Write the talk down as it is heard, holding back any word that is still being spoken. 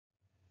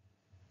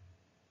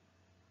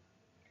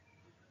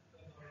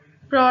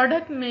The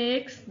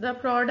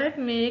product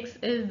mix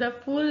is the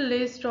full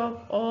list of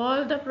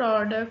all the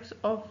products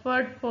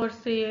offered for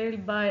sale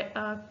by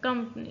a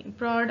company.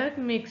 Product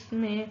mix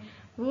में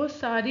वो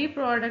सारी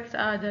products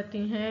आ जाती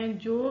हैं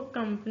जो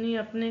company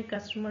अपने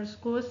कस्टमर्स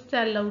को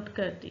सेल आउट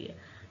करती है।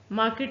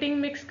 मार्केटिंग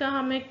मिक्स का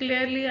हमें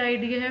क्लियरली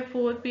आइडिया है,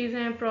 4 P's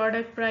हैं: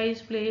 प्रोडक्ट,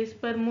 प्राइस, प्लेस,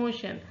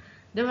 प्रमोशन।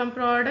 जब हम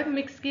प्रोडक्ट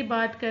मिक्स की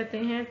बात करते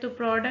हैं तो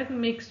प्रोडक्ट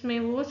मिक्स में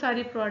वो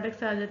सारी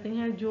प्रोडक्ट्स आ जाती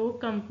हैं जो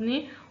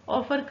कंपनी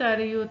ऑफर कर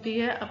रही होती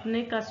है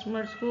अपने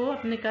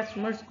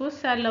कस्टमर्स को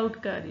सेल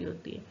आउट कर रही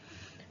होती है।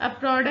 अब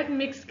प्रोडक्ट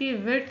मिक्स की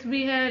विड्थ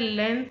भी है,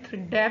 लेंथ,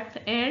 डेप्थ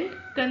एंड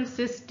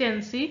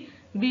कंसिस्टेंसी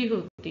भी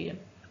होती है।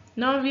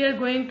 Now we are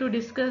going to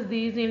discuss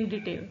these in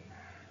detail.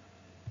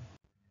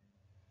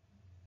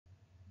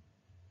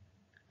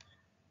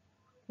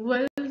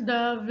 Well,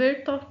 the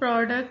width of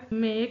product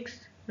mix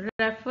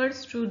refers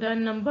to the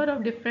number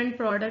of different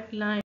product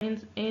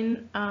lines in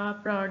a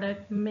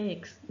product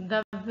mix.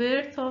 The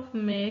width of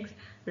mix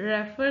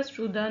refers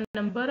to the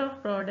number of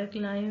product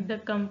lines the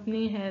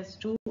company has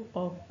to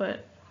offer.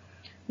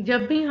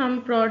 जब भी हम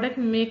product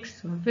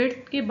mix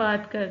width की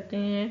बात करते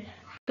हैं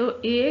तो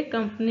एक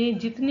company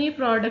जितनी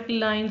प्रोडक्ट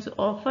लाइंस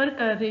ऑफर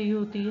कर रही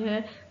होती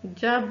है,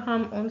 जब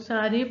हम उन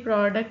सारी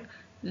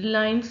प्रोडक्ट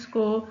लाइंस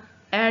को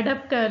एड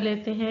अप कर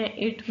लेते हैं,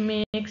 it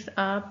makes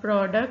a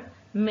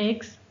product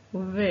mix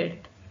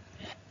width.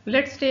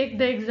 Let's take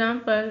the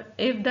example.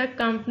 If the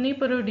company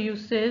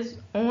produces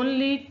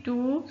only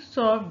 2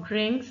 soft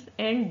drinks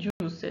and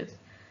juices,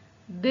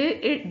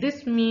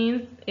 this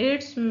means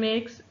its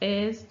mix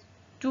is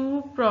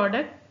 2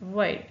 product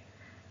wide.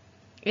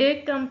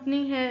 एक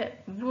कंपनी है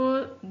वो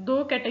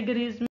 2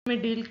 categories में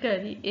deal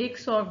करी, एक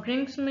soft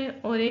drinks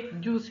में और एक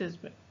juices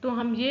में। तो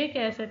हम ये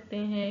कह सकते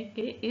हैं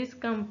कि इस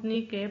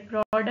कंपनी के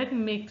प्रोडक्ट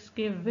मिक्स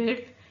के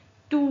विड्थ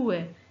 2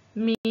 है,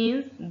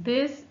 means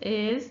this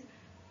is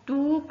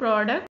 2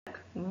 product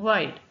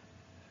wide.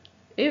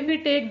 If we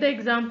take the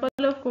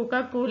example of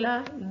Coca-Cola,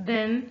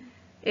 then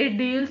it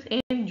deals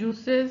in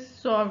juices,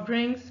 soft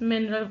drinks,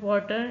 mineral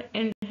water,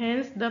 and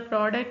hence the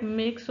product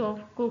mix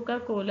of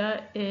Coca-Cola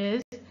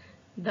is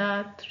the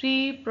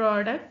 3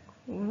 product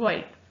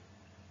wide.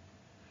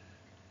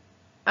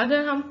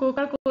 अगर हम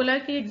Coca Cola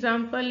की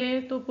example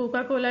लें तो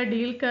Coca Cola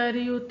deal कर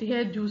रही होती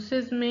है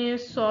juices में,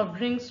 सॉफ्ट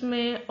ड्रिंक्स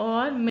में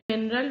और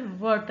मिनरल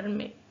वाटर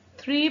में।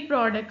 3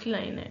 प्रोडक्ट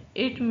लाइन है,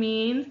 इट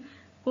मीन्स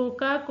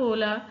कोका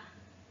कोला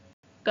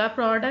का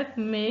प्रोडक्ट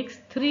मिक्स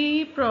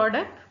 3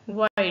 प्रोडक्ट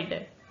वाइड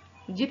है।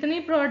 जितनी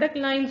प्रोडक्ट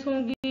लाइंस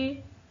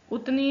होंगी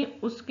उतनी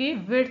उसकी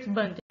विड्थ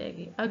बन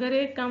जाएगी। अगर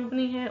एक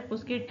कंपनी है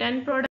उसकी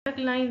 10 प्रोडक्ट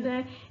लाइंस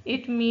हैं,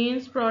 it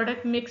means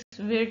product mix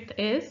width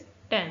is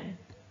 10।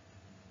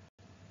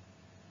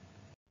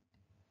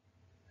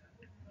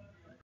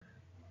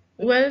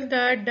 Well,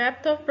 the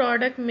depth of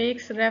product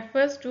mix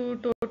refers to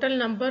total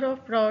number of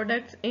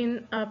products in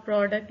a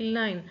product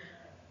line.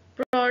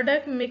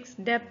 Product mix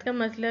depth का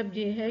मतलब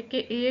ये है कि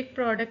एक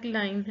प्रोडक्ट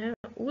लाइन है,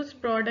 उस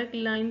प्रोडक्ट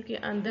लाइन के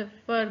अंदर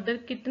फर्दर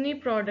कितनी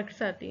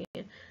प्रोडक्ट्स आती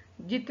हैं।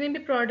 जितनी भी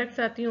प्रोडक्ट्स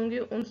आती होंगी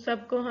उन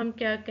सबको हम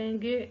क्या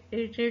कहेंगे,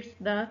 it is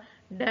the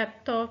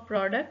depth of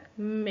product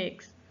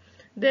mix.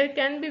 There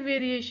can be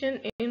variation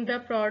in the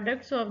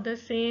products of the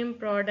same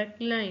product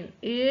line.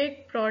 एक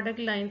प्रोडक्ट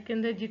लाइन के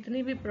अंदर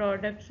जितनी भी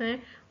प्रोडक्ट्स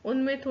हैं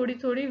उनमें थोड़ी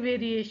थोड़ी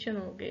वेरिएशन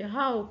होगी।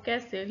 हाउ,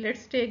 कैसे?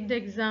 Let's take the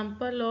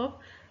example of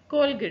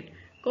Colgate.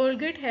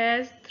 Colgate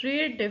has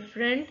 3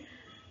 different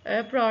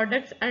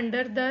products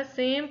under the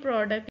same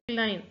product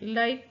line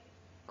like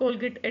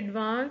Colgate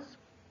Advance,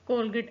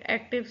 Colgate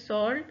Active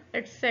Salt,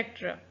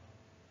 etc.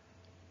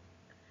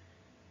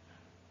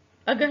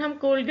 अगर हम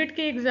कोलगेट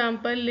की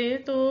एग्जांपल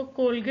लें तो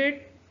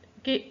कोलगेट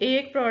की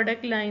एक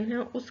प्रोडक्ट लाइन है,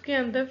 उसके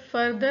अंदर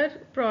फर्दर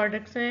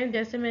प्रोडक्ट्स हैं,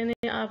 जैसे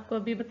मैंने आपको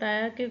अभी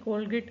बताया कि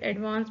कोलगेट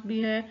एडवांस भी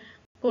है,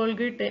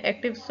 कोलगेट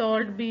एक्टिव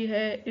सॉल्ट भी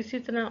है, इसी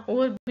तरह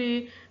और भी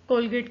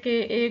कोलगेट के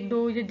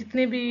 1-2 या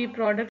जितने भी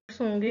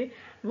प्रोडक्ट्स होंगे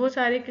वो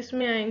सारे किस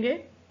में आएंगे,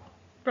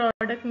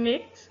 प्रोडक्ट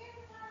मिक्स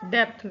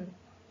डेप्थ में।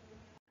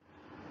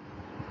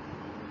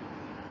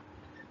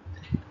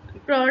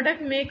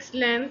 Product mix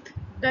length.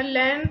 The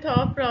length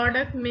of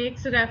product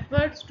mix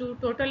refers to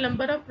total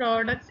number of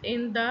products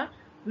in the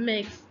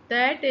mix.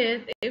 That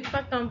is, if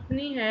a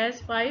company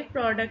has 5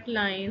 product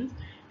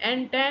lines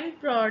and 10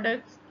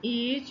 products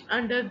each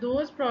under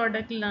those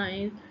product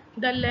lines,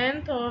 the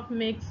length of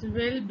mix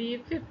will be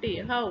 50.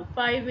 How?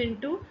 5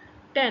 into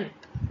 10.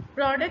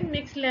 Product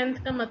mix length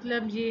का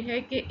मतलब ये है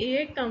कि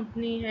एक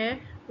company है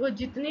वो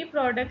जितनी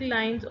product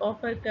lines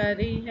offer कर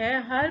रही है,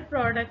 हर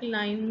प्रोडक्ट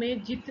लाइन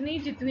में जितनी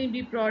जितनी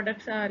भी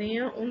प्रोडक्ट्स आ रही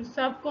हैं उन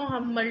सब को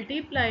हम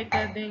मल्टीप्लाई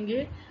कर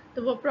देंगे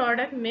तो वो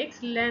प्रोडक्ट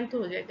मिक्स लेंथ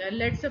हो जाएगा।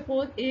 लेट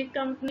सपोज एक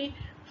कंपनी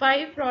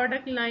 5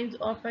 प्रोडक्ट लाइंस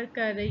ऑफर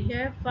कर रही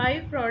है,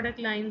 5 प्रोडक्ट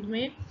लाइंस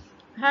में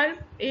हर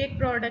एक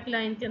प्रोडक्ट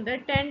लाइन के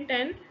अंदर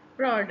 10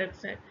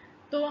 प्रोडक्ट्स हैं।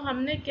 तो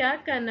हमने क्या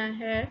करना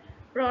है,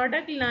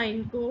 प्रोडक्ट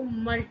लाइन को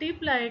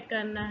मल्टीप्लाई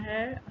करना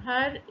है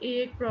हर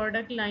एक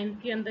प्रोडक्ट लाइन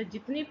के अंदर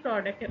जितनी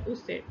प्रोडक्ट है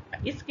उससे।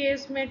 इस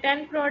केस में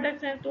 10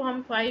 प्रोडक्ट्स हैं तो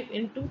हम 5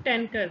 into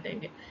 10 कर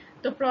देंगे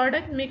तो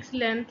प्रोडक्ट मिक्स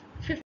लेंथ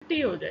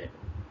 50 हो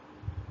जाएगा।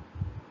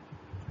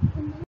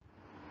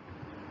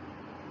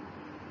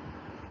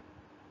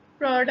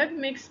 Product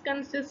mix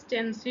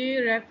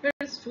consistency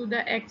refers to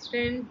the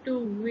extent to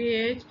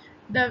which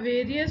the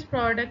various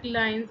product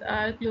lines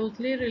are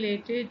closely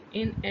related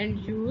in end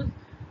use,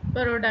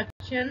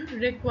 production,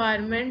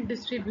 requirement,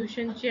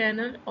 distribution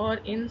channel or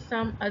in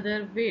some other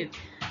ways.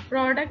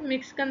 Product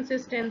mix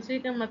consistency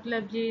का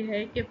मतलब ये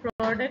है कि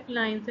product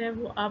lines है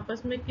वो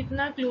आपस में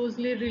कितना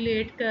क्लोजली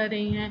रिलेट कर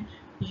रही हैं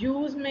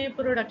यूज में,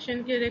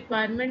 प्रोडक्शन के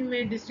रिक्वायरमेंट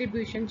में,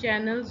 डिस्ट्रीब्यूशन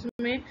चैनल्स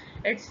में,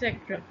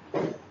 etcetera.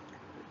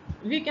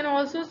 We can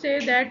also say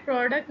that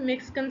product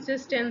mix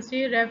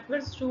consistency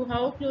refers to how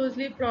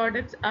closely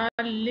products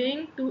are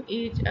linked to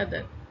each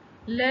other.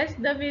 Less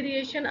the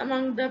variation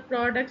among the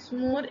products,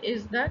 more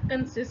is the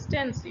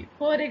consistency.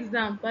 For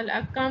example,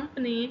 a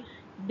company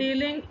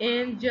dealing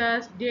in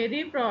just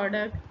dairy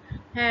product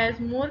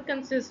has more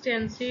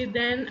consistency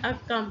than a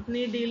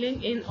company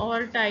dealing in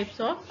all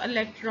types of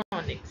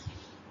electronics.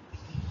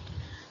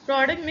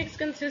 Product mix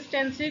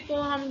consistency को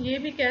हम ये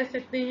भी कह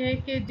सकते हैं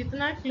कि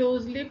जितना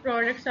closely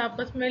products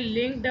आपस में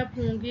लिंक्ड अप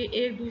होंगी,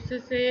 एक दूसरे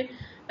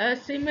से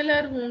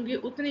सिमिलर होंगी,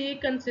 उतनी ही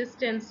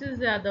कंसिस्टेंसी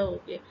ज़्यादा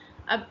होगी.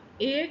 अब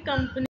एक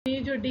कंपनी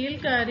जो डील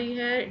कर रही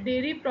है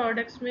डेयरी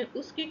प्रोडक्ट्स में,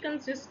 उसकी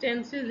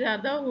कंसिस्टेंसी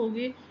ज़्यादा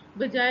होगी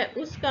बजाय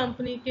उस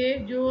कंपनी के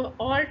जो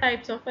ऑल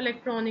टाइप्स ऑफ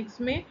इलेक्ट्रॉनिक्स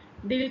में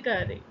डील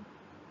कर रही.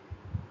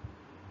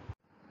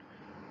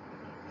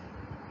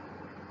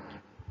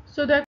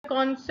 So the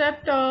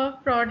concept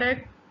of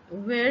product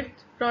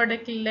width,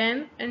 product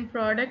length and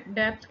product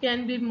depth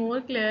can be more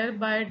clear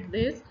by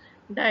this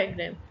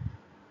diagram.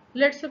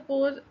 Let's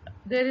suppose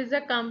there is a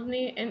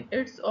company and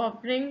it's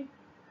offering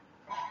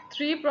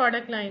 3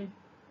 product lines.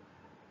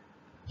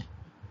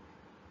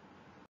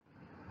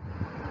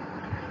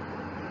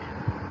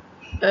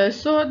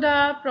 So the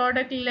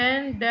product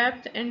length,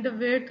 depth and the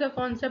width का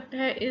concept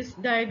है इस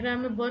diagram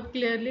में बहुत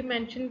clearly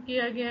mention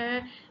किया गया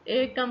है.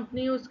 एक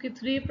company उसकी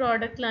 3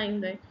 प्रोडक्ट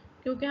लाइन है,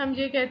 क्योंकि हम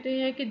ये कहते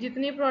हैं कि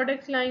जितनी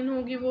प्रोडक्ट लाइन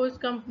होगी वो उस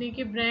कंपनी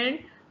की ब्रांड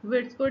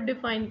विड्थ को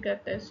डिफाइन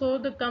करता है. So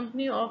the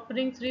company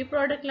offering 3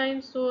 product line,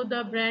 so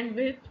the brand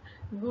width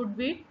would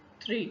be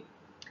 3.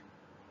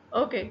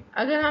 Okay,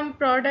 अगर हम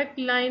प्रोडक्ट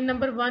लाइन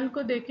नंबर 1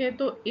 को देखें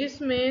तो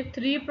इसमें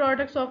 3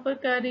 प्रोडक्ट्स ऑफर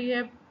कर रही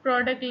है.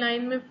 प्रोडक्ट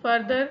लाइन में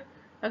फर्दर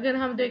अगर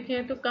हम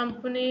देखें तो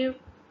कंपनी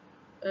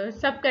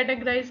सब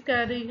कैटेगराइज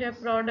कर रही है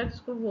प्रोडक्ट्स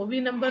को, वो भी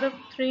नंबर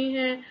ऑफ 3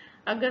 हैं.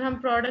 अगर हम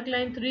प्रोडक्ट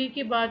लाइन 3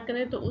 की बात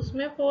करें तो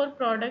उसमें 4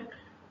 प्रोडक्ट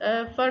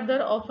फर्दर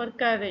ऑफर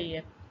कर रही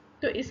है.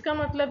 तो इसका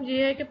मतलब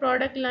ये है कि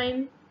प्रोडक्ट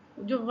लाइन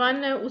जो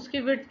 1 है उसकी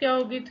विड्थ क्या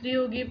होगी, 3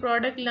 होगी.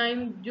 प्रोडक्ट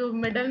लाइन जो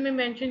मिडल में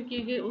मेंशन की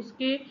गई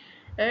उसकी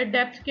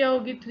डेप्थ क्या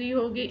होगी, 3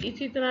 होगी.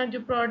 इसी तरह जो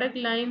प्रोडक्ट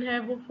लाइन है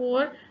वो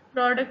 4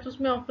 प्रोडक्ट्स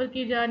उसमें ऑफर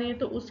की जा रही है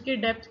तो उसकी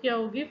डेप्थ क्या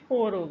होगी,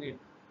 4 होगी.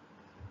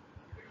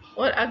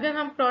 और अगर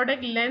हम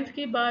प्रोडक्ट लेंथ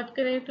की बात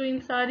करें तो इन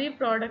सारी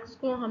प्रोडक्ट्स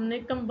को हमने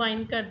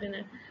कंबाइन कर देना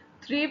है.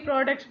 3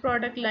 प्रोडक्ट्स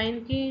प्रोडक्ट लाइन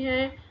की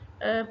हैं,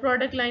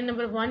 प्रोडक्ट लाइन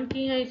नंबर 1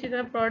 की हैं, इसी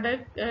तरह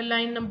प्रोडक्ट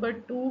लाइन नंबर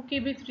 2 की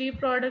भी 3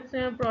 प्रोडक्ट्स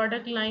हैं,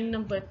 प्रोडक्ट लाइन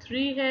नंबर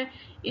 3 है,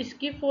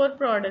 इसकी 4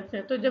 प्रोडक्ट्स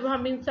हैं. तो जब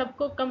हम इन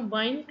सबको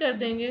कंबाइन कर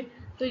देंगे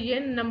तो ये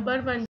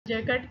नंबर बन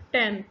जाएगा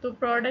 10. तो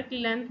प्रोडक्ट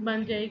लेंथ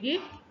बन जाएगी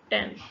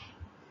 10.